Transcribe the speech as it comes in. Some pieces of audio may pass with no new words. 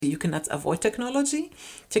You cannot avoid technology.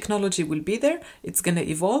 Technology will be there. It's going to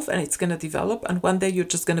evolve and it's going to develop. And one day you're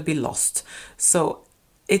just going to be lost. So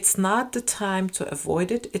it's not the time to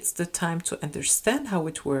avoid it. It's the time to understand how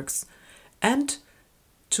it works and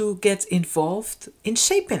to get involved in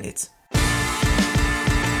shaping it.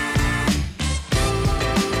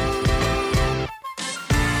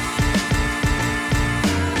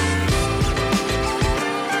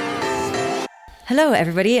 Hello,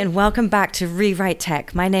 everybody, and welcome back to Rewrite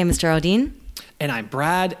Tech. My name is Geraldine. And I'm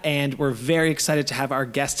Brad, and we're very excited to have our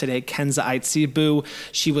guest today, Kenza Aitsibu.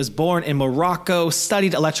 She was born in Morocco,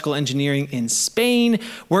 studied electrical engineering in Spain,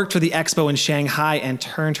 worked for the Expo in Shanghai, and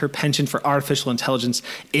turned her penchant for artificial intelligence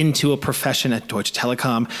into a profession at Deutsche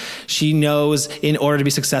Telekom. She knows in order to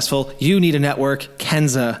be successful, you need a network.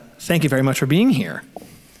 Kenza, thank you very much for being here.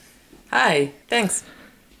 Hi, thanks.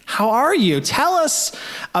 How are you? Tell us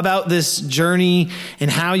about this journey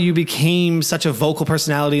and how you became such a vocal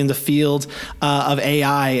personality in the field of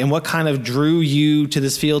AI and what kind of drew you to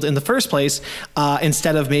this field in the first place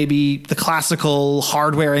instead of maybe the classical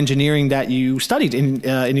hardware engineering that you studied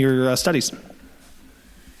in your studies.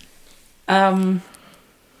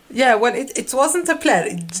 Yeah, well, it wasn't a plan.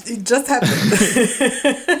 It just happened.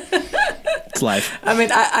 It's life. I mean,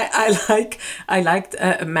 I liked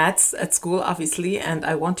maths at school, obviously, and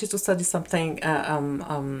I wanted to study something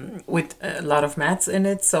with a lot of maths in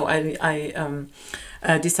it. So I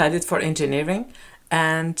decided for engineering,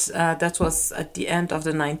 and that was at the end of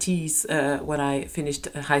the 90s when I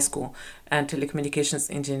finished high school. And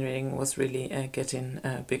telecommunications engineering was really getting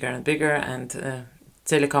bigger and bigger, and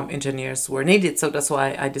telecom engineers were needed. So that's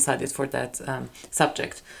why I decided for that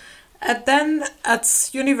subject. And then at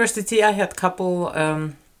university, I had a couple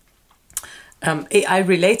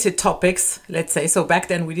AI-related topics, let's say. So back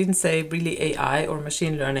then, we didn't say really AI or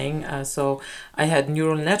machine learning. So I had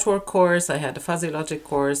neural network course, I had a fuzzy logic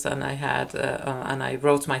course, and I had and I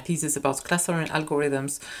wrote my thesis about clustering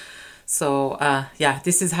algorithms. So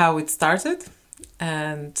this is how it started,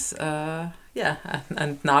 and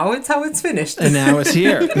and now it's how it's finished. And now it's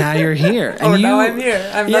here. Now you're here. And now I'm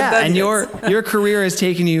here. I'm not done yet. Your career has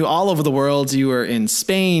taken you all over the world. You were in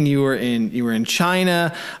Spain. You were in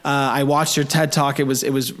China. I watched your TED Talk. It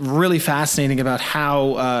was really fascinating about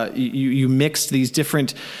how you mixed these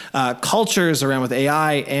different cultures around with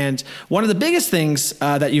AI. And one of the biggest things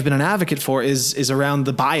that you've been an advocate for is around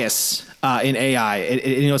the bias in AI.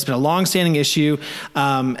 It's been a long-standing issue,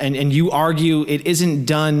 and you argue it isn't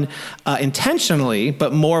done intentionally,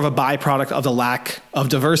 but more of a byproduct of the lack of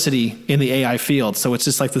diversity in the AI field. So it's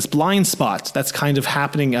just like this blind spot that's kind of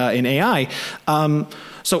happening in AI.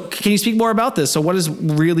 So can you speak more about this? So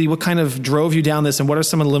what kind of drove you down this, and what are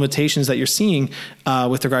some of the limitations that you're seeing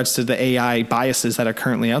with regards to the AI biases that are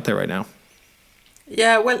currently out there right now?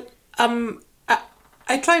 Yeah, well,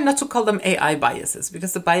 I try not to call them AI biases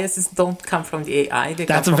because the biases don't come from the AI.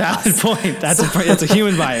 That's a valid point. That's a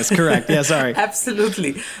human bias. Correct. Yeah, sorry.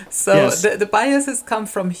 Absolutely. So yes. the biases come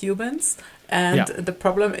from humans, and the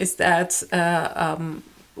problem is that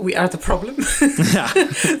we are the problem.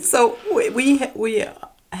 So we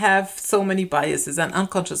have so many biases, and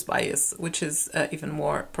unconscious bias, which is even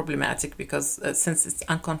more problematic because since it's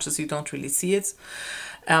unconscious, you don't really see it.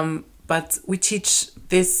 But we teach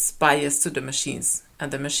this bias to the machines.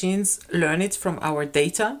 And the machines learn it from our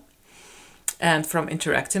data and from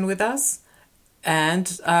interacting with us. And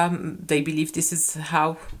they believe this is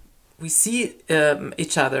how we see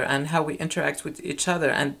each other and how we interact with each other.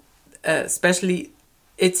 And especially,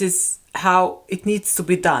 it is how it needs to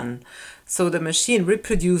be done. So the machine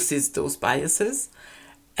reproduces those biases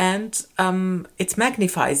and it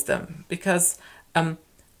magnifies them. Because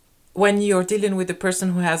when you're dealing with a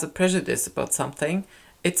person who has a prejudice about something,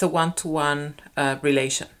 it's a one-to-one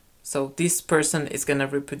relation. So this person is going to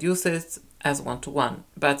reproduce it as one-to-one.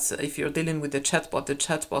 But if you're dealing with the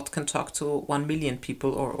chatbot can talk to 1 million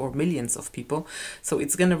people or millions of people. So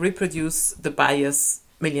it's going to reproduce the bias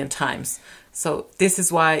million times. So this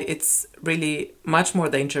is why it's really much more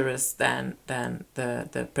dangerous than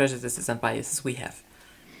the prejudices and biases we have.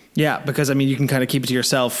 Yeah, because you can kind of keep it to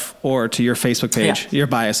yourself or to your Facebook page, your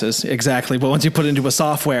biases. Exactly. But once you put it into a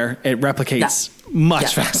software, it replicates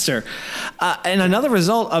much faster. And another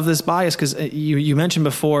result of this bias, because you mentioned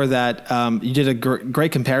before that you did a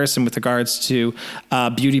great comparison with regards to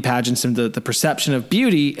beauty pageants and the perception of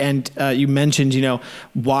beauty. And you mentioned,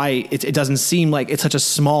 why it doesn't seem like it's such a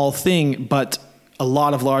small thing, but a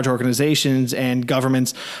lot of large organizations and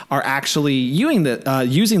governments are actually using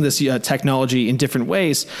this technology in different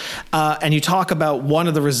ways. And you talk about one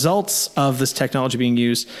of the results of this technology being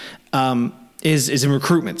used is in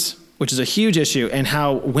recruitment, which is a huge issue, and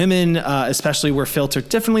how women especially were filtered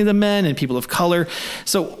differently than men and people of color.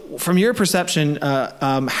 So from your perception,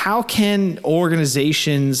 how can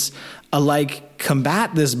organizations alike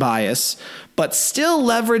combat this bias, but still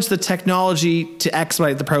leverage the technology to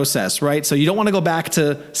expedite the process, right? So you don't want to go back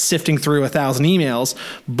to sifting through 1,000 emails,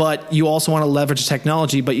 but you also want to leverage the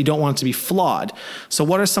technology, but you don't want it to be flawed. So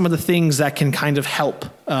what are some of the things that can kind of help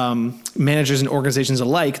managers and organizations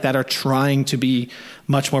alike that are trying to be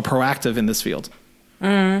much more proactive in this field?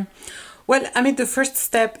 Well, I mean, the first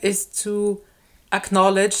step is to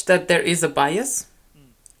acknowledge that there is a bias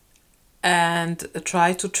and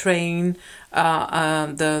try to train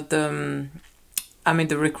the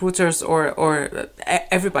recruiters or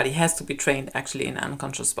everybody has to be trained actually in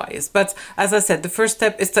unconscious bias. But as I said, the first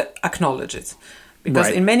step is to acknowledge it, because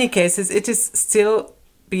in many cases it is still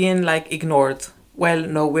being like ignored. Well,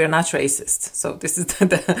 no, we're not racist. So this is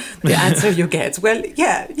the answer you get. Well,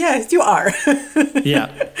 yes, you are.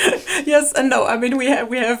 Yeah. Yes and no. I mean, we have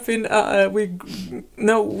been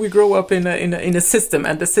we grow up in a system,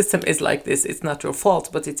 and the system is like this. It's not your fault,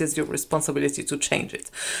 but it is your responsibility to change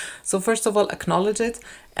it. So first of all, acknowledge it,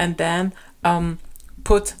 and then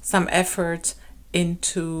put some effort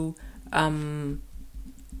into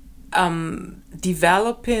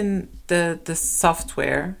developing the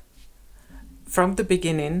software from the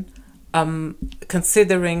beginning,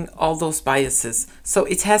 considering all those biases. So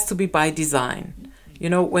it has to be by design. You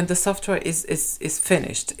know, when the software is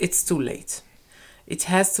finished, it's too late. It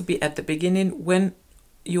has to be at the beginning when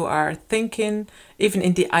you are thinking, even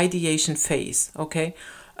in the ideation phase, okay?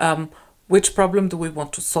 Which problem do we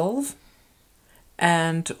want to solve?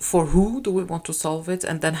 And for who do we want to solve it?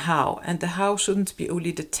 And then how? And the how shouldn't be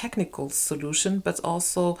only the technical solution, but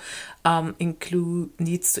also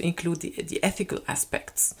needs to include the ethical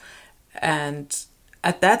aspects. And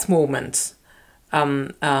at that moment,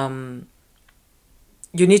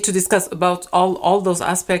 you need to discuss about all those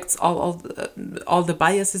aspects, all the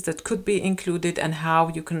biases that could be included and how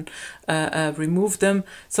you can remove them.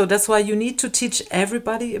 So that's why you need to teach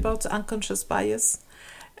everybody about unconscious bias.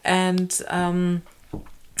 And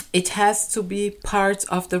it has to be part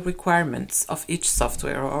of the requirements of each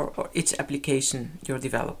software or each application you're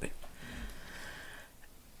developing.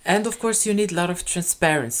 And of course, you need a lot of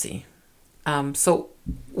transparency. So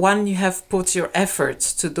when you have put your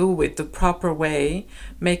efforts to do it the proper way,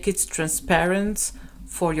 make it transparent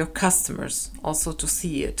for your customers also to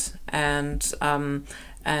see it, and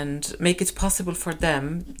make it possible for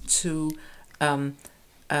them to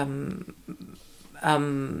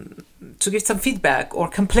give some feedback or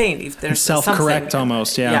complain if there's self-correct something.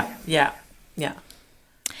 Almost, yeah.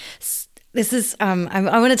 This is,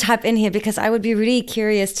 I want to tap in here because I would be really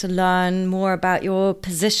curious to learn more about your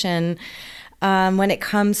position when it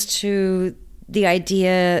comes to the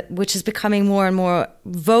idea, which is becoming more and more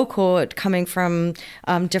vocal, coming from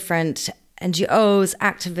different NGOs,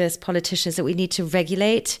 activists, politicians, that we need to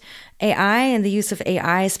regulate AI and the use of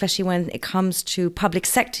AI, especially when it comes to public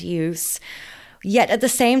sector use. Yet at the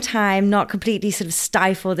same time, not completely sort of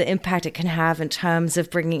stifle the impact it can have in terms of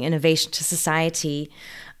bringing innovation to society.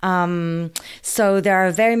 So there are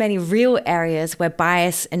very many real areas where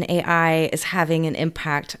bias in AI is having an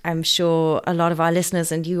impact. I'm sure a lot of our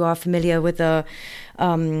listeners and you are familiar with the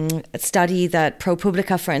study that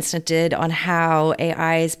ProPublica, for instance, did on how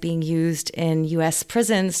AI is being used in US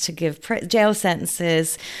prisons to give jail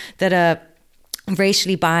sentences that are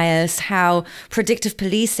racially biased, how predictive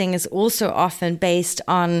policing is also often based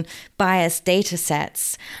on biased data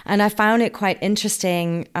sets. And I found it quite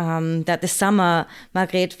interesting that this summer,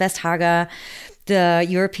 Margrethe Vestager, the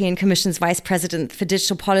European Commission's Vice President for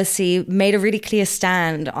Digital Policy, made a really clear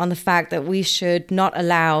stand on the fact that we should not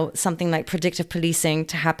allow something like predictive policing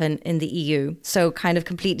to happen in the EU. So kind of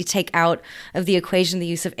completely take out of the equation the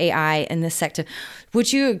use of AI in this sector.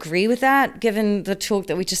 Would you agree with that, given the talk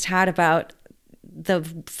that we just had about the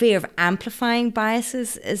fear of amplifying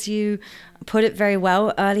biases, as you put it very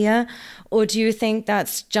well earlier? Or do you think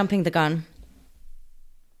that's jumping the gun?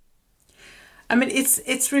 I mean,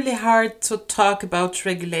 it's really hard to talk about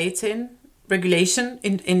regulation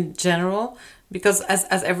in general, because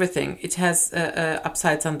as everything, it has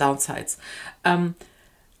upsides and downsides. I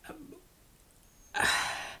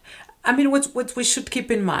mean, what we should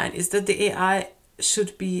keep in mind is that the AI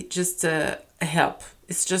should be just a help.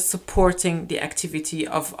 It's just supporting the activity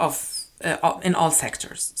of in all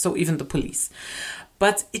sectors, so even the police.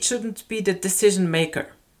 But it shouldn't be the decision maker.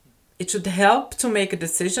 It should help to make a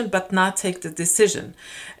decision, but not take the decision.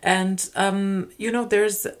 And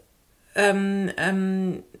there's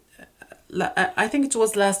I think it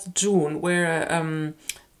was last June where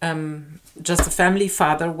just a family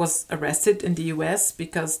father was arrested in the US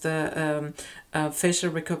because the facial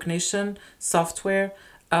recognition software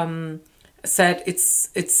said it's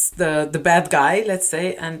the bad guy, let's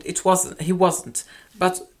say, and he wasn't.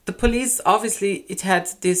 But the police, obviously, it had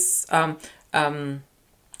this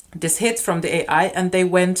this hit from the AI, and they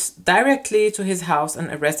went directly to his house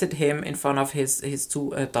and arrested him in front of his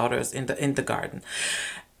two daughters in the garden.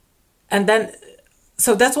 And then,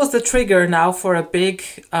 so that was the trigger now for a big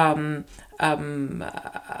how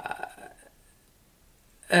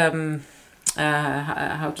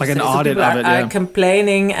to like say, an so audit people of it, yeah.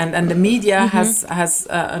 complaining, and the media has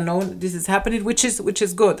known this is happening, which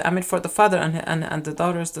is good. I mean, for the father and the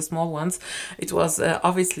daughters, the small ones, it was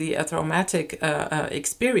obviously a traumatic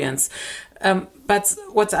experience. But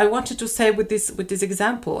what I wanted to say with this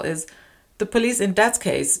example is, the police in that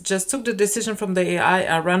case just took the decision from the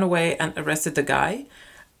AI, ran away and arrested the guy,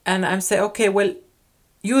 and I'm saying, okay, well,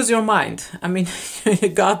 use your mind. I mean,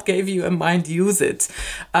 God gave you a mind, use it.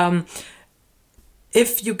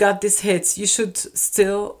 If you got these hits, you should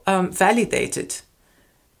still validate it.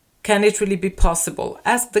 Can it really be possible?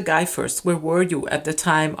 Ask the guy first, where were you at the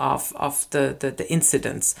time of the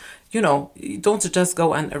incidents? You know, you don't just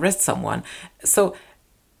go and arrest someone. So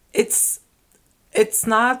it's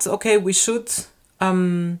not, okay, we should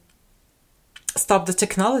stop the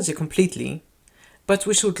technology completely, but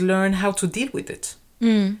we should learn how to deal with it.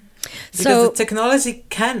 Because the technology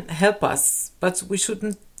can help us, but we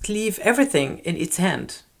shouldn't leave everything in its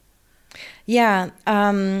hand. Yeah,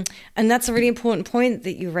 and that's a really important point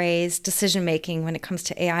that you raised, decision-making when it comes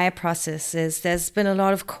to AI processes. There's been a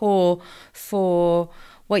lot of call for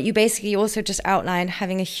what you basically also just outlined,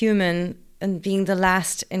 having a human and being the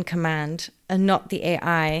last in command and not the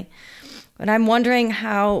AI. And I'm wondering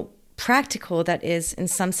how practical that is in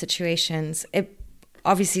some situations. It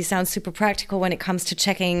obviously sounds super practical when it comes to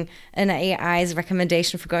checking an AI's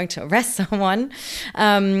recommendation for going to arrest someone,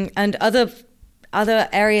 and other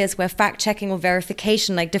areas where fact-checking or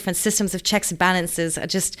verification, like different systems of checks and balances, are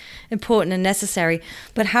just important and necessary.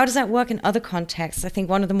 But how does that work in other contexts? I think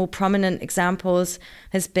one of the more prominent examples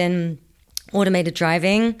has been automated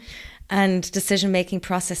driving and decision-making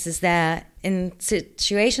processes there. In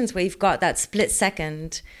situations where you've got that split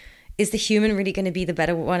second, is the human really going to be the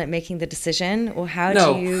better one at making the decision? Or how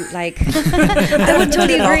do you, like, I would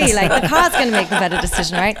totally agree, like the car's going to make the better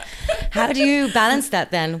decision, right? How do you balance that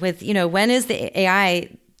then with, you know, when is the AI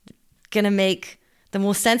going to make the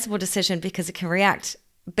more sensible decision because it can react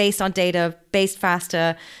based on data, based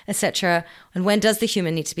faster, etc.? And when does the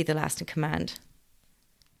human need to be the last in command?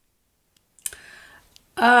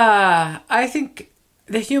 I think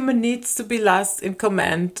the human needs to be last in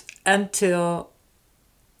command until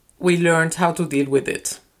we learned how to deal with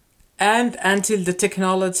it, and until the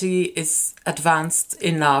technology is advanced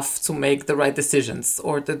enough to make the right decisions,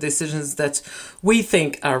 or the decisions that we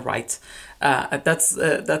think are right. That's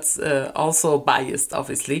also biased,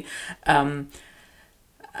 obviously.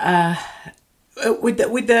 With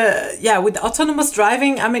the autonomous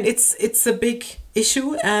driving, I mean, it's a big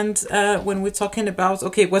issue, and when we're talking about,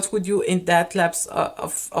 okay, what would you, in that lapse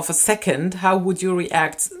of a second, how would you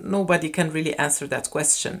react? Nobody can really answer that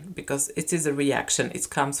question, because it is a reaction. It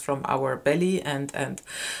comes from our belly, and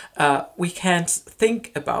we can't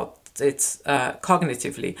think about it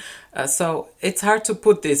cognitively. So it's hard to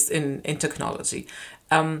put this in technology.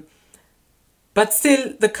 But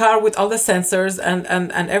still, the car with all the sensors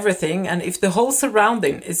and everything, and if the whole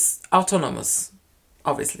surrounding is autonomous,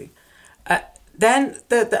 obviously, then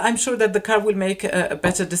I'm sure that the car will make a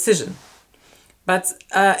better decision. But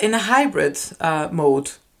in a hybrid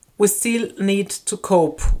mode, we still need to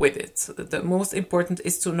cope with it. The most important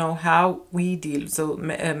is to know how we deal, so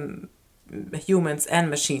humans and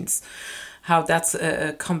machines, how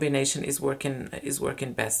that combination is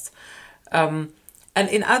working best. And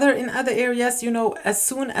in other areas, you know, as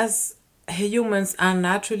soon as humans are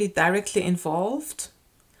naturally directly involved,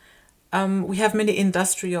 we have many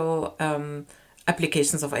industrial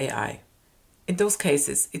applications of AI. In those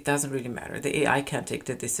cases, it doesn't really matter. The AI can take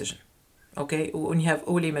the decision. Okay, when you have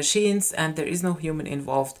only machines and there is no human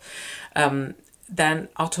involved, then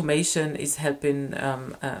automation is helping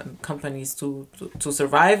companies to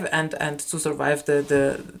survive and to survive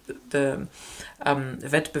the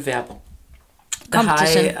Wettbewerb.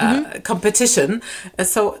 Competition. Competition.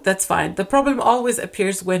 So that's fine. The problem always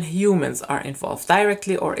appears when humans are involved,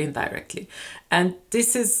 directly or indirectly. And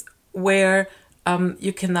this is where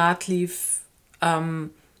you cannot leave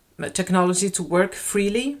technology to work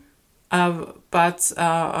freely, but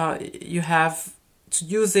you have to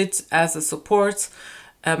use it as a support,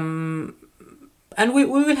 And we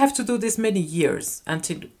will have to do this many years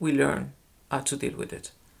until we learn how to deal with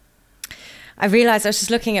it. I realized I was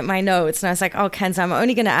just looking at my notes and I was like, oh, Kenza, I'm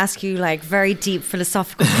only going to ask you like very deep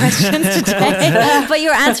philosophical questions today, but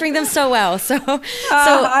you're answering them so well. So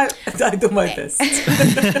I do my best.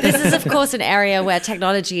 This is, of course, an area where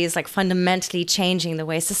technology is like fundamentally changing the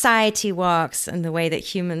way society works and the way that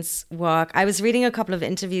humans work. I was reading a couple of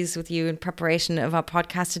interviews with you in preparation of our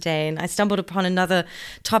podcast today, and I stumbled upon another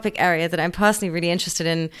topic area that I'm personally really interested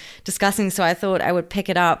in discussing. So I thought I would pick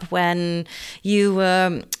it up when you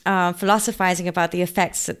were philosophizing about the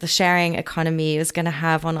effects that the sharing economy is going to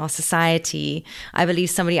have on our society. I believe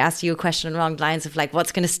somebody asked you a question along the lines of like,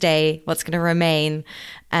 what's going to stay, what's going to remain?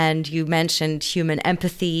 And you mentioned human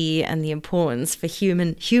empathy and the importance for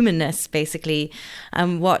humanness, basically,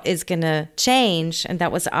 and what is going to change. And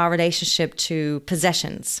that was our relationship to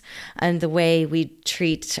possessions and the way we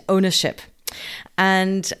treat ownership.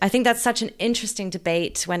 And I think that's such an interesting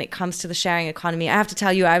debate when it comes to the sharing economy. I have to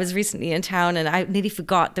tell you, I was recently in town and I nearly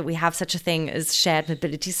forgot that we have such a thing as shared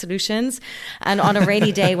mobility solutions. And on a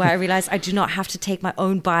rainy day where I realized I do not have to take my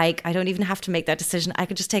own bike, I don't even have to make that decision. I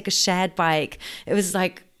could just take a shared bike. It was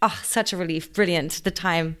like, oh, such a relief. Brilliant, the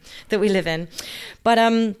time that we live in. But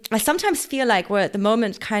I sometimes feel like we're at the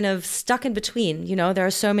moment kind of stuck in between. You know, there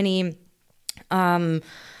are so many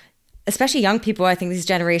especially young people, I think these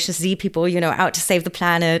Generation Z people, you know, out to save the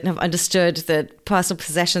planet and have understood that personal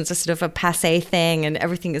possessions are sort of a passé thing and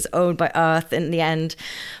everything is owned by Earth in the end.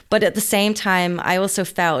 But at the same time, I also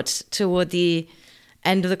felt toward the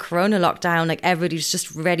end of the Corona lockdown, like everybody's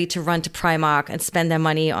just ready to run to Primark and spend their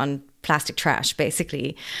money on plastic trash,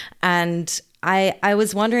 basically. And I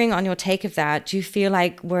was wondering on your take of that, do you feel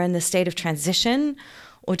like we're in the state of transition?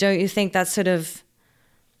 Or don't you think that sort of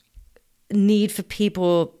need for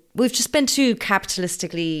people... We've just been too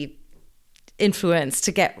capitalistically influenced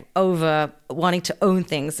to get over wanting to own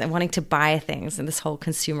things and wanting to buy things and this whole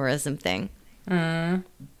consumerism thing.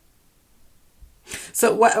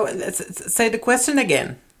 So let's say the question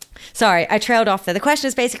again. Sorry, I trailed off there. The question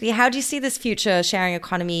is basically, how do you see this future sharing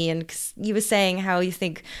economy? And you were saying how you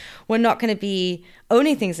think we're not going to be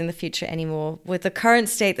owning things in the future anymore with the current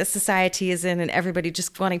state that society is in and everybody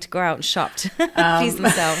just wanting to go out and shop to please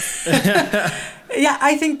themselves. Yeah,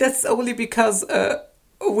 I think that's only because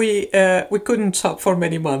we couldn't shop for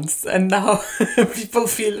many months, and now people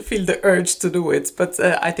feel the urge to do it. But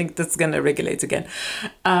I think that's gonna regulate again.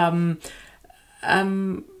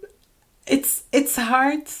 It's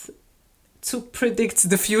hard to predict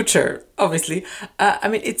the future. Obviously, I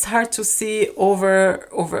mean it's hard to see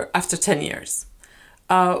over after 10 years.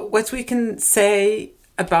 What we can say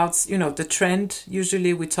about, you know, the trend,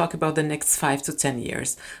 usually we talk about the next 5 to 10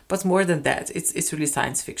 years, but more than that, it's really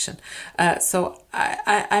science fiction. So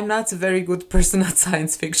I'm not a very good person at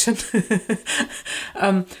science fiction.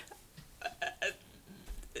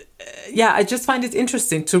 Yeah, I just find it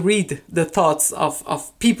interesting to read the thoughts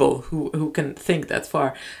of people who can think that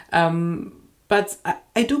far. But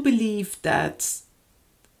I do believe that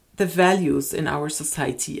the values in our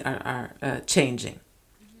society are changing.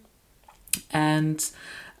 And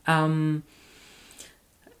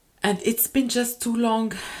it's been just too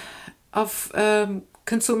long of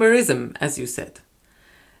consumerism, as you said.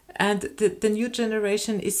 And the new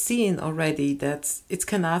generation is seeing already that it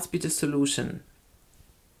cannot be the solution.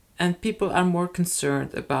 And people are more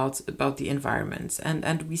concerned about the environment.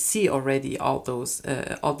 And we see already all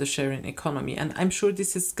the sharing economy. And I'm sure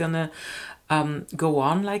this is gonna go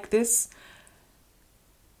on like this.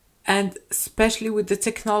 And especially with the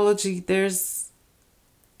technology, there's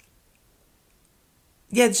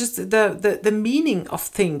just the meaning of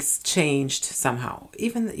things changed somehow.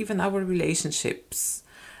 Even our relationships.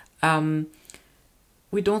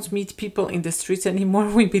 We don't meet people in the streets anymore.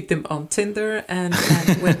 We meet them on Tinder, and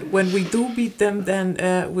when we do meet them, then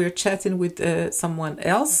we're chatting with someone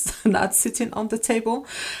else, not sitting on the table.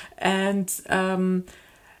 And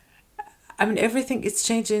I mean, everything is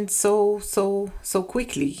changing so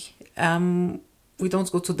quickly. We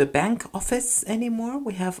don't go to the bank office anymore.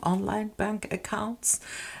 We have online bank accounts.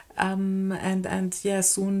 And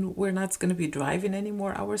soon we're not going to be driving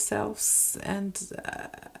anymore ourselves. And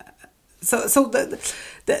so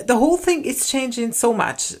the whole thing is changing so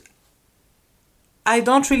much. I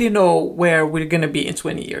don't really know where we're going to be in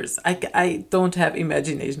 20 years. I don't have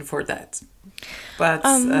imagination for that. But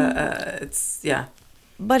it's, yeah.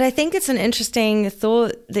 But I think it's an interesting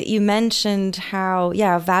thought that you mentioned how,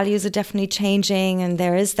 values are definitely changing. And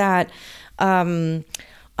there is that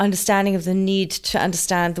understanding of the need to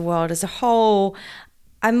understand the world as a whole.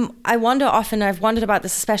 I wonder often, I've wondered about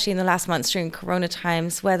this, especially in the last months during Corona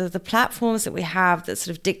times, whether the platforms that we have that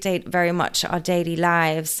sort of dictate very much our daily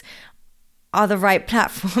lives are the right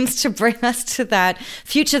platforms to bring us to that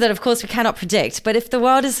future that, of course, we cannot predict. But if the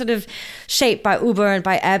world is sort of shaped by Uber and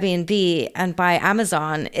by Airbnb and by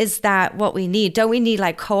Amazon, is that what we need? Don't we need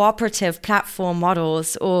like cooperative platform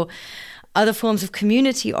models or other forms of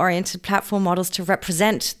community-oriented platform models to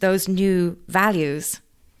represent those new values?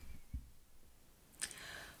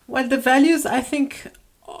 Well, the values, I think,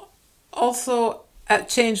 also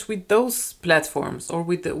change with those platforms or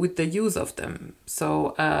with the use of them.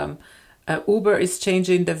 So Uber is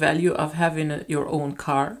changing the value of having your own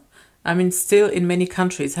car. I mean, still in many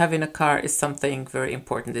countries, having a car is something very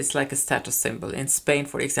important. It's like a status symbol. In Spain,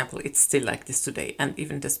 for example, it's still like this today. And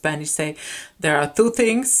even the Spanish say there are two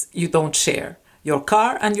things you don't share: your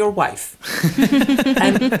car and your wife.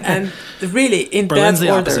 and really, in Berlin's that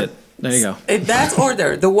the order. Opposite. There you go. In that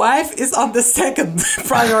order, the wife is on the second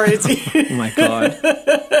priority. Oh my God.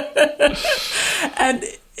 And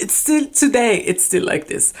it's still today, it's still like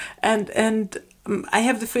this. And I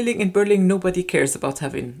have the feeling in Berlin, nobody cares about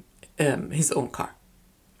having his own car.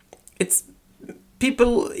 It's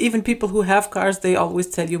people, even people who have cars, they always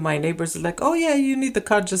tell you, my neighbors are like, oh yeah, you need the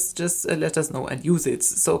car, just let us know and use it.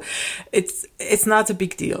 So it's not a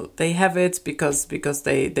big deal. They have it because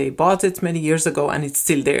they bought it many years ago and it's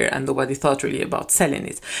still there and nobody thought really about selling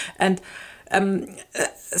it. And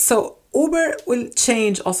so Uber will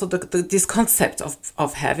change also this concept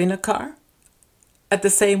of having a car. At the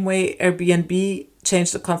same way Airbnb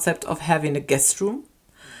changed the concept of having a guest room.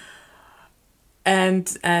 And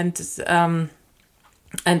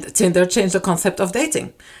Tinder changed the concept of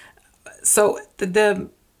dating. So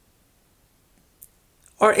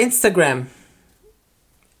or Instagram.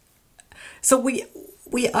 So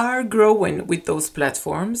we are growing with those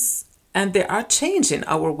platforms and they are changing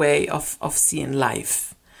our way of seeing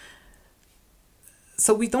life.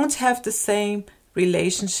 So we don't have the same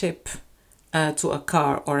relationship to a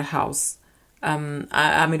car or a house.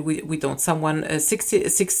 I mean, we don't. Someone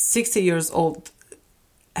 60 years old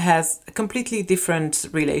has a completely different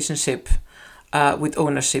relationship with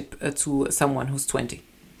ownership to someone who's 20.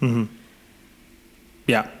 Mm-hmm.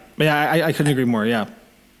 Yeah, I couldn't agree more. Yeah.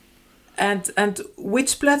 And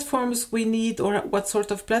which platforms we need, or what sort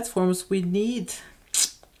of platforms we need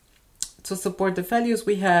to support the values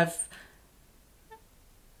we have?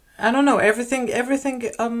 I don't know. Everything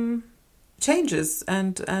changes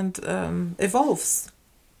and evolves.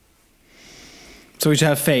 So we should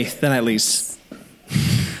have faith, then, at least.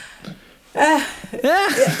 Yeah.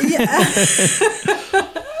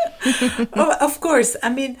 Oh, of course. I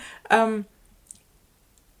mean,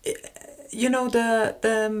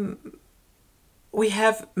 we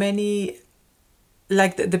have many,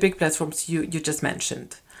 like the big platforms you just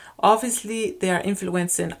mentioned. Obviously, they are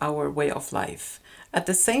influencing our way of life. At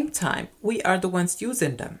the same time, we are the ones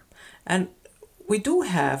using them. And we do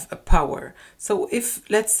have a power. So if,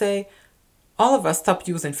 let's say, all of us stop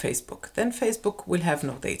using Facebook, then Facebook will have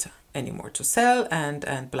no data anymore to sell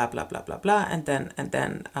and blah, blah, blah, blah, blah. And then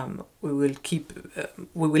we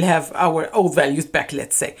will have our old values back,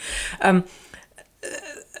 let's say.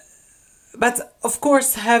 But of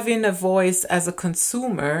course, having a voice as a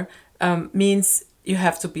consumer means you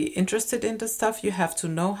have to be interested in the stuff. You have to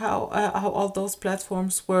know how all those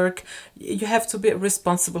platforms work. You have to be a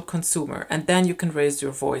responsible consumer, and then you can raise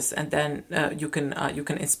your voice, and then you can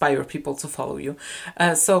inspire people to follow you.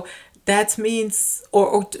 So that means,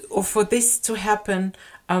 or for this to happen,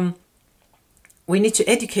 we need to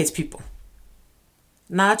educate people.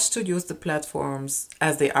 Not to use the platforms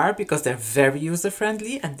as they are, because they're very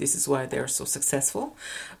user-friendly, and this is why they're so successful,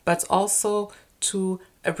 but also to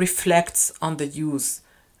reflect on the use,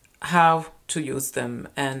 how to use them,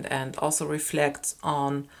 and also reflect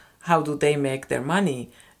on how do they make their money,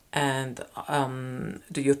 and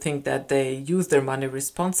do you think that they use their money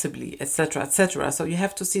responsibly, etc., etc. So you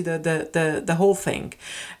have to see the whole thing.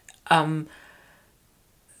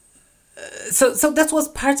 So that was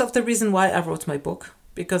part of the reason why I wrote my book,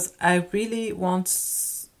 because I really want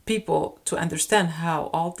people to understand how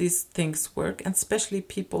all these things work, and especially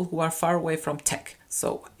people who are far away from tech.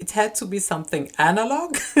 So it had to be something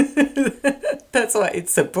analog. That's why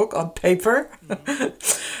it's a book on paper.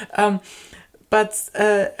 But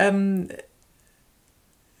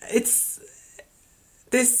it's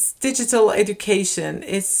this digital education.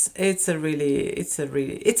 It's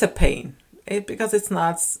a pain. Because it's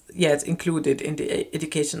not yet included in the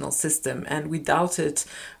educational system, and without it,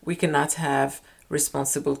 we cannot have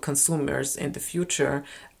responsible consumers in the future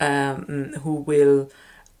who will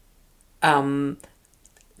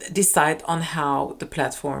decide on how the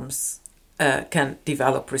platforms can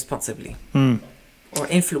develop responsibly or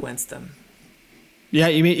influence them. Yeah,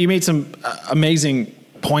 you made some amazing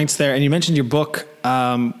points there, and you mentioned your book,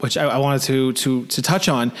 which I wanted to touch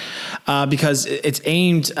on because it's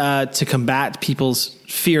aimed to combat people's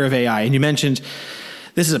fear of AI. And you mentioned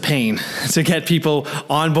this is a pain to get people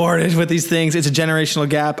on board with these things. It's a generational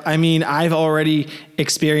gap. I mean, I've already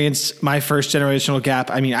experienced my first generational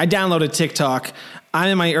gap. I mean, I downloaded TikTok. I'm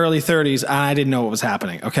in my early 30s and I didn't know what was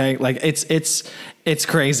happening. Okay. Like it's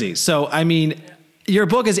crazy. So, I mean, your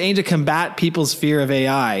book is aimed to combat people's fear of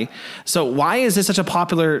AI. So why is this such a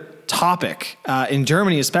popular topic in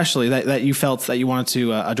Germany, especially that you felt that you wanted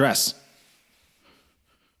to address?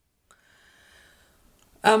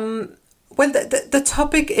 Well, the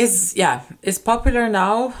topic is popular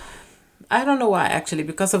now. I don't know why, actually,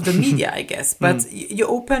 because of the media, I guess. But you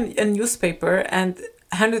open a newspaper and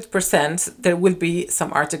 100% there will be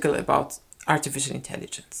some article about artificial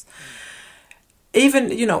intelligence.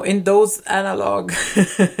 Even, in those analog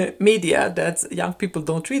media that young people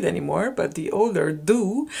don't read anymore, but the older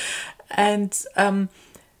do. And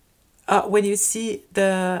when you see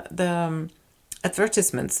the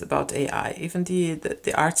advertisements about AI, even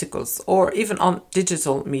the articles, or even on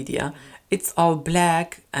digital media, it's all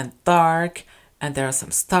black and dark, and there are some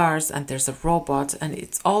stars, and there's a robot, and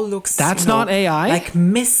it all looks... That's not AI? Like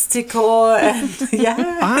mystical, and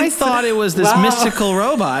yeah. I thought it was this mystical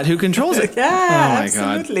robot who controls it. Yeah, oh my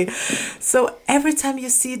absolutely. God. So every time you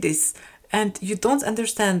see this, and you don't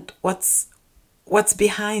understand what's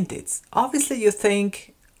behind it, obviously you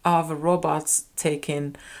think of robots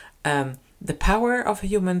taking the power of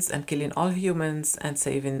humans and killing all humans and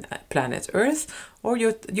saving planet Earth, or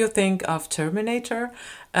you think of Terminator,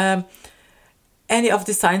 any of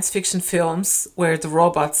the science fiction films where the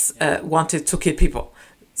robots wanted to kill people.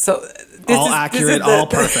 So this all is accurate, all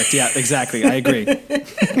perfect. Yeah, exactly. I agree.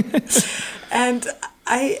 And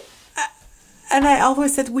I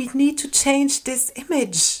always said we need to change this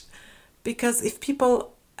image, because if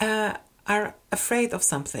people are afraid of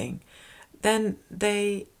something, then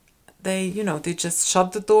they just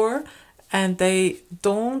shut the door and they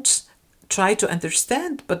don't try to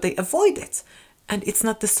understand, but they avoid it. And it's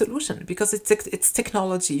not the solution, because it's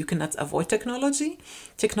technology. You cannot avoid technology.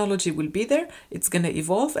 Technology will be there. It's going to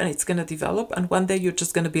evolve and it's going to develop. And one day you're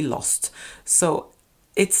just going to be lost. So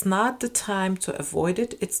it's not the time to avoid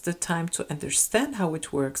it. It's the time to understand how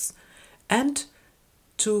it works and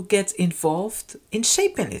to get involved in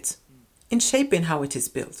shaping it, in shaping how it is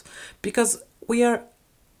built. Because we're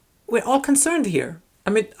all concerned here. I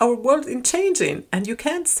mean, our world is changing, and you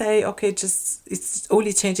can't say, okay, it's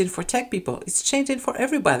only changing for tech people. It's changing for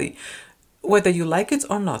everybody, whether you like it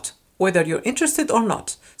or not, whether you're interested or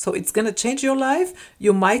not. So it's going to change your life.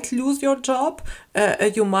 You might lose your job.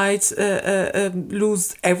 You might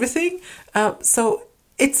lose everything. So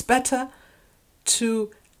it's better to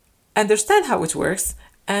understand how it works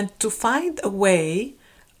and to find a way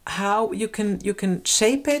how you can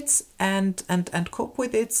shape it and cope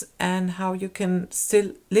with it, and how you can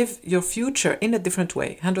still live your future in a different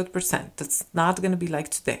way, 100%. That's not going to be like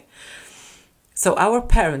today. So our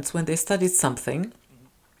parents, when they studied something,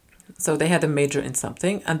 so they had a major in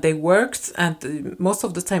something, and they worked, and most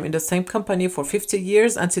of the time in the same company for 50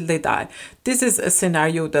 years until they die. This is a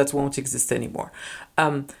scenario that won't exist anymore.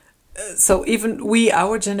 So even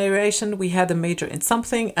our generation, we had a major in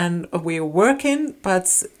something and we're working,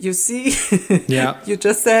 but you see, you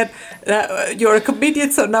just said you're a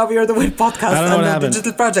comedian, so now we're doing podcasts and not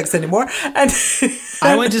digital projects anymore. And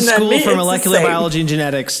I went to school for molecular biology and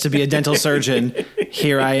genetics to be a dental surgeon.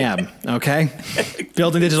 Here I am, okay?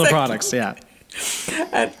 Building digital products, yeah.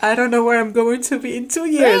 And I don't know where I'm going to be in 2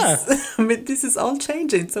 years. Yeah. I mean, this is all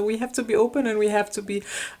changing. So we have to be open, and we have to be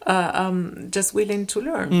just willing to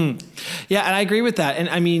learn. Yeah, and I agree with that. And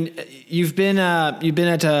I mean, you've been at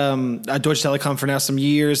Deutsche Telekom for now some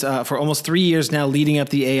years, for almost 3 years now, leading up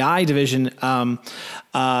the AI division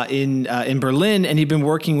in Berlin, and you've been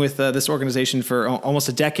working with this organization for almost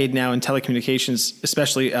a decade now in telecommunications,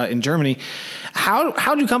 especially in Germany.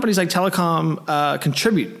 How do companies like Telekom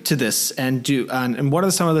contribute to this, and what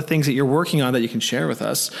are some of the things that you're working on that you can share with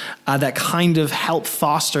us that kind of help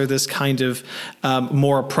foster this kind of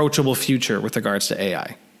more approachable future with regards to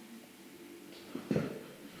AI?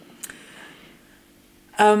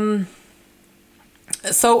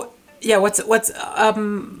 So yeah, what's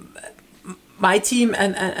my team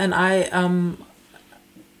and I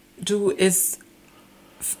do is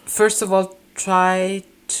first of all try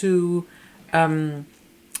to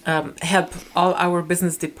help all our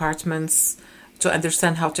business departments to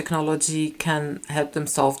understand how technology can help them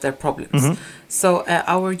solve their problems. So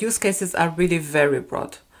our use cases are really very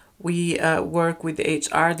broad. We work with the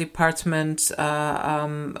HR department,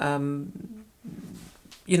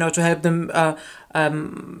 to help them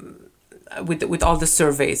with all the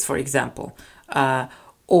surveys, for example,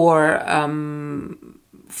 or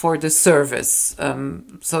for the service.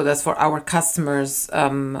 So that's for our customers.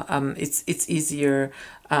 It's easier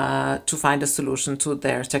to find a solution to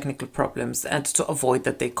their technical problems and to avoid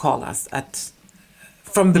that they call us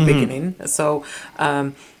from the beginning. So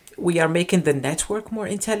we are making the network more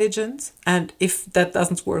intelligent, and if that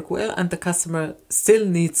doesn't work well and the customer still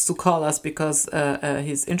needs to call us because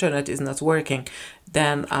his internet is not working,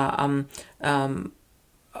 then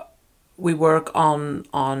we work on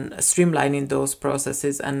streamlining those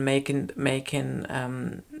processes and making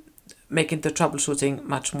the troubleshooting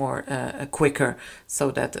much more quicker,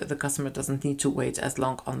 so that the customer doesn't need to wait as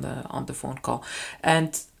long on the phone call.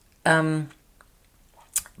 And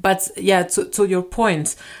but yeah, to your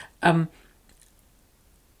point, I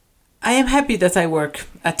am happy that I work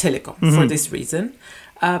at Telecom for this reason,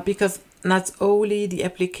 because not only the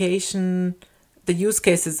application, the use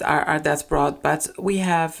cases are that broad, but we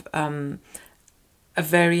have a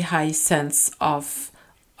very high sense of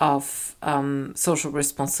social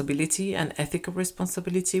responsibility and ethical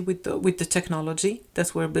responsibility with the technology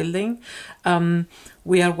that we're building.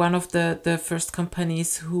 We are one of the first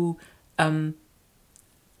companies who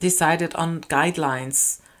decided on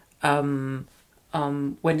guidelines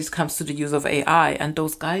when it comes to the use of AI, and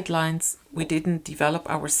those guidelines we didn't develop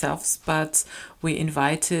ourselves, but we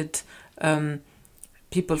invited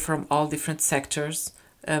people from all different sectors,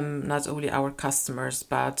 not only our customers,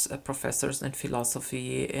 but professors in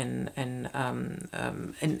philosophy, in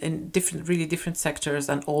different sectors,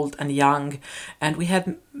 and old and young, and we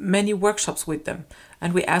had many workshops with them,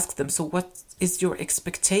 and we asked them, so what is your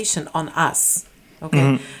expectation on us?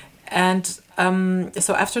 Okay. And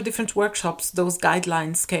so after different workshops, those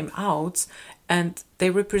guidelines came out, and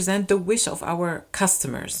they represent the wish of our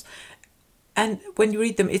customers. And when you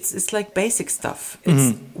read them, it's like basic stuff.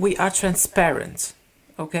 We are transparent.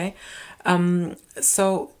 Okay.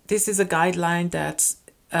 So this is a guideline that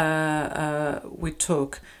we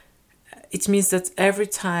took. It means that every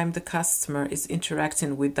time the customer is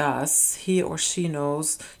interacting with us, he or she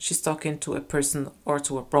knows she's talking to a person or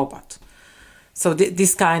to a robot. So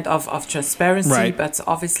this kind of transparency, right. But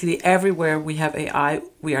obviously everywhere we have AI,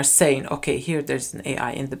 we are saying, okay, here there's an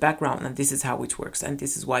AI in the background, and this is how it works, and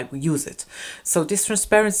this is why we use it. So this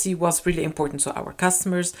transparency was really important to our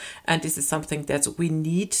customers, and this is something that we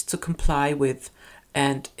need to comply with,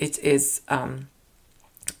 and it is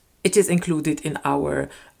included in our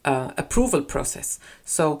approval process.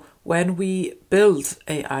 So when we build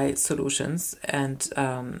AI solutions, and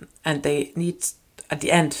they need, at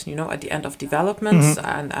the end of development,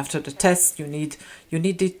 and after the test, you need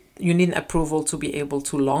an approval to be able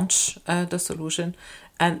to launch the solution,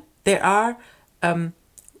 and there are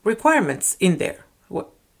requirements in there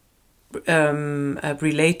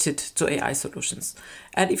related to AI solutions,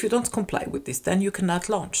 and if you don't comply with this, then you cannot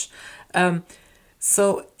launch.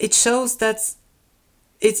 So it shows that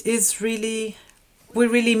it is really. We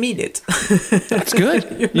really mean it. That's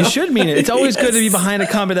good. You should mean it. It's always good to be behind a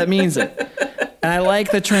company that means it. And I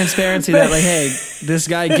like the transparency that, like, hey, this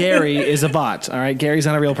guy Gary is a bot. All right, Gary's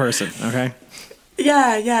not a real person. Okay.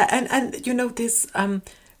 Yeah, and this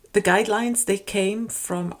the guidelines, they came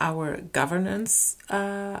from our governance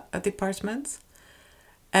department,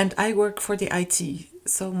 and I work for the IT,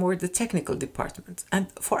 so more the technical department. And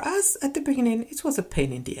for us at the beginning, it was a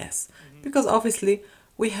pain in the ass, because obviously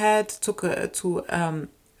we had to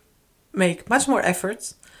make much more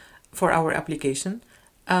efforts for our application.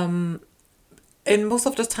 And most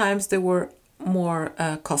of the times they were more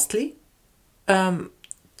costly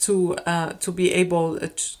to be able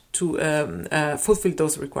to fulfill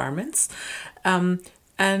those requirements.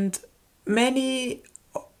 And many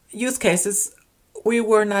use cases we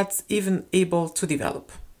were not even able to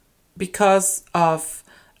develop because of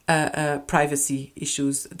privacy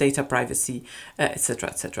issues, data privacy, etc.,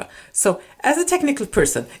 etc. So, as a technical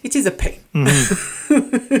person, it is a pain.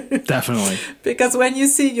 Definitely. Because when you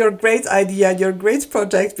see your great idea, your great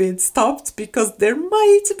project being stopped because there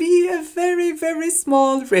might be a very, very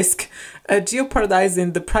small risk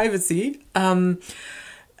jeopardizing the privacy,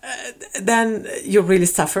 then you really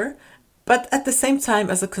suffer. But at the same time,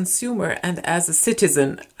 as a consumer and as a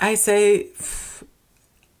citizen, I say,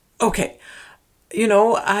 okay,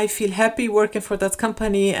 I feel happy working for that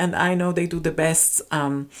company, and I know they do the best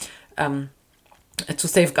to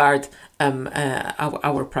safeguard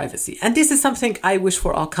our privacy. And this is something I wish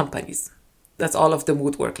for all companies. that all of them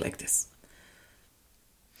would work like this.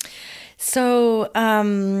 So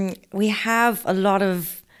we have a lot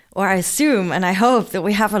of, or I assume and I hope that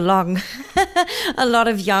we have a lot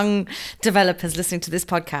of young developers listening to this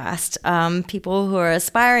podcast, people who are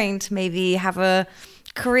aspiring to maybe have a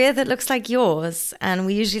career that looks like yours. And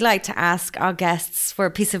we usually like to ask our guests for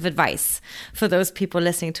a piece of advice for those people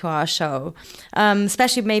listening to our show,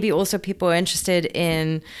 especially maybe also people who are interested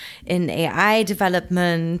in AI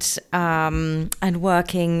development and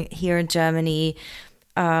working here in Germany,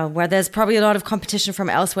 where there's probably a lot of competition from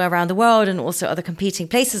elsewhere around the world and also other competing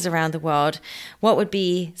places around the world. What would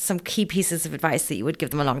be some key pieces of advice that you would give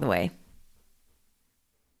them along the way?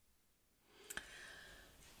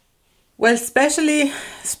 Well, especially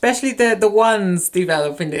the ones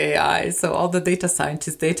developing the AI, so all the data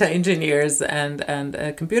scientists, data engineers, and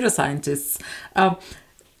computer scientists,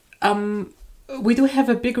 we do have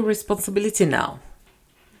a bigger responsibility now.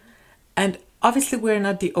 And obviously, we're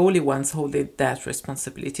not the only ones holding that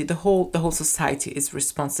responsibility. The whole society is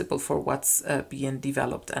responsible for what's being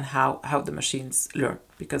developed and how the machines learn.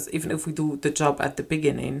 Because even if we do the job at the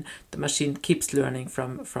beginning, the machine keeps learning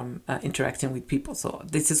from interacting with people. So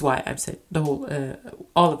this is why I'm saying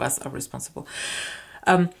all of us are responsible.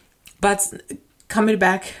 But coming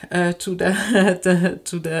back to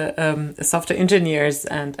the software engineers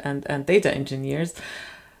and data engineers.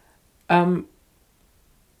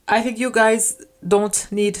 I think you guys don't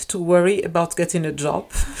need to worry about getting a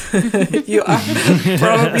job. You are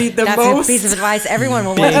probably That's most... a piece of advice everyone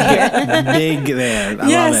will want to hear. Big there.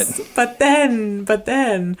 I love it. But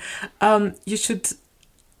then you should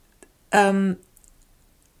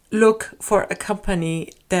look for a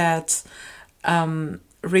company that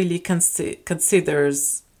really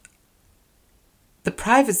considers the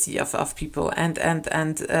privacy of people and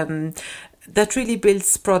that really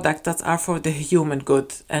builds products that are for the human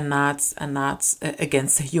good and not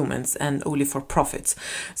against humans and only for profit.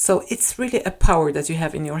 So it's really a power that you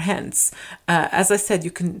have in your hands. As I said, you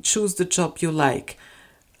can choose the job you like.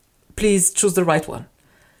 Please choose the right one.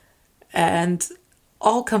 And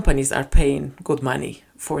all companies are paying good money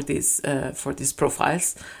for these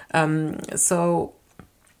profiles. So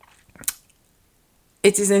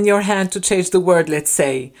it is in your hand to change the world, let's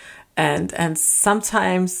say. And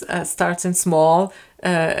sometimes starting small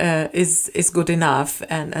is good enough,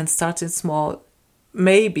 and starting small,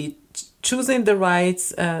 maybe choosing the right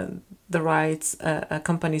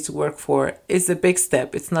company to work for is a big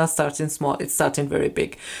step. It's not starting small; it's starting very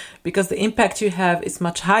big, because the impact you have is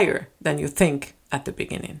much higher than you think at the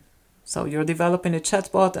beginning. So you're developing a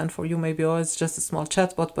chatbot, and for you maybe it's just a small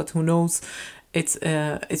chatbot, but who knows?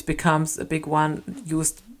 It becomes a big one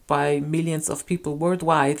used by millions of people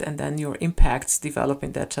worldwide, and then your impacts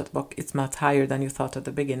developing that chatbot is much higher than you thought at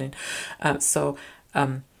the beginning. So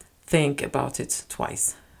think about it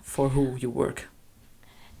twice for who you work.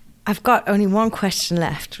 I've got only one question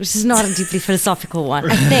left, which is not a deeply philosophical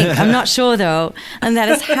one, I think. I'm not sure, though. And that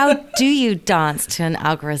is, how do you dance to an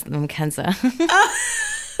algorithm, Kenza?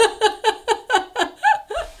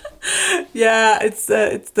 Yeah, it's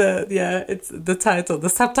the title, the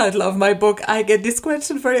subtitle of my book. I get this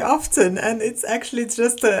question very often, and it's actually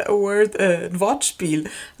just a word, Wortspiel.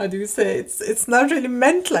 How do you say? It's not really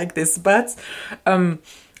meant like this, but the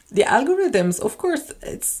algorithms, of course,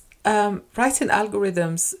 it's writing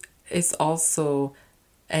algorithms is also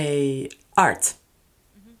a art.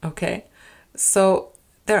 Okay, so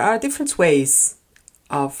there are different ways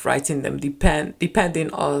of writing them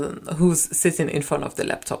depending on who's sitting in front of the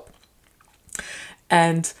laptop.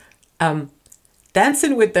 And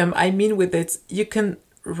dancing with them, I mean with it, you can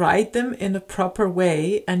write them in a proper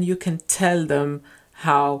way and you can tell them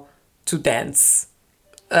how to dance.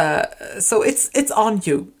 So it's on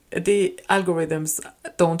you. The algorithms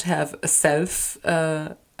don't have a self,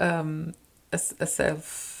 a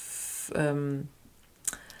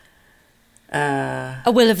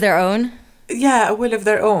will of their own. Yeah, a will of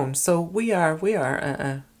their own. So we are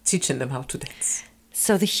teaching them how to dance.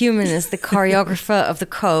 So the human is the choreographer of the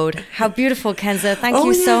code. How beautiful, Kenza. Thank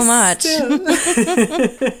you so much.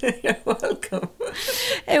 You're welcome.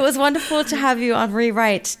 It was wonderful to have you on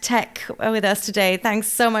Rewrite Tech with us today. Thanks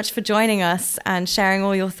so much for joining us and sharing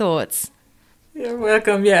all your thoughts. You're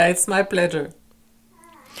welcome. Yeah, it's my pleasure.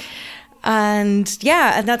 And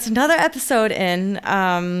that's another episode in...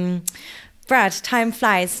 Brad, time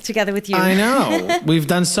flies together with you. I know. We've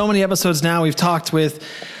done so many episodes now. We've talked with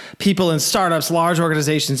people in startups, large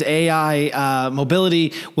organizations, AI,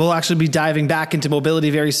 mobility. We'll actually be diving back into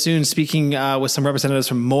mobility very soon, speaking with some representatives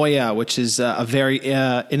from Moya, which is a very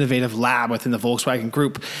innovative lab within the Volkswagen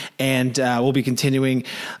Group. And we'll be continuing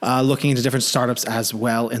looking into different startups as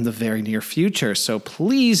well in the very near future. So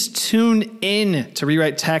please tune in to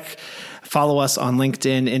Rewrite Tech. Follow us on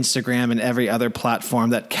LinkedIn, Instagram, and every other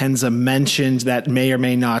platform that Kenza mentioned that may or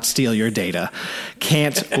may not steal your data.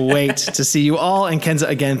 Can't wait to see you all. And Kenza,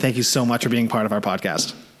 again, thank you so much for being part of our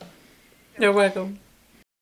podcast. You're welcome.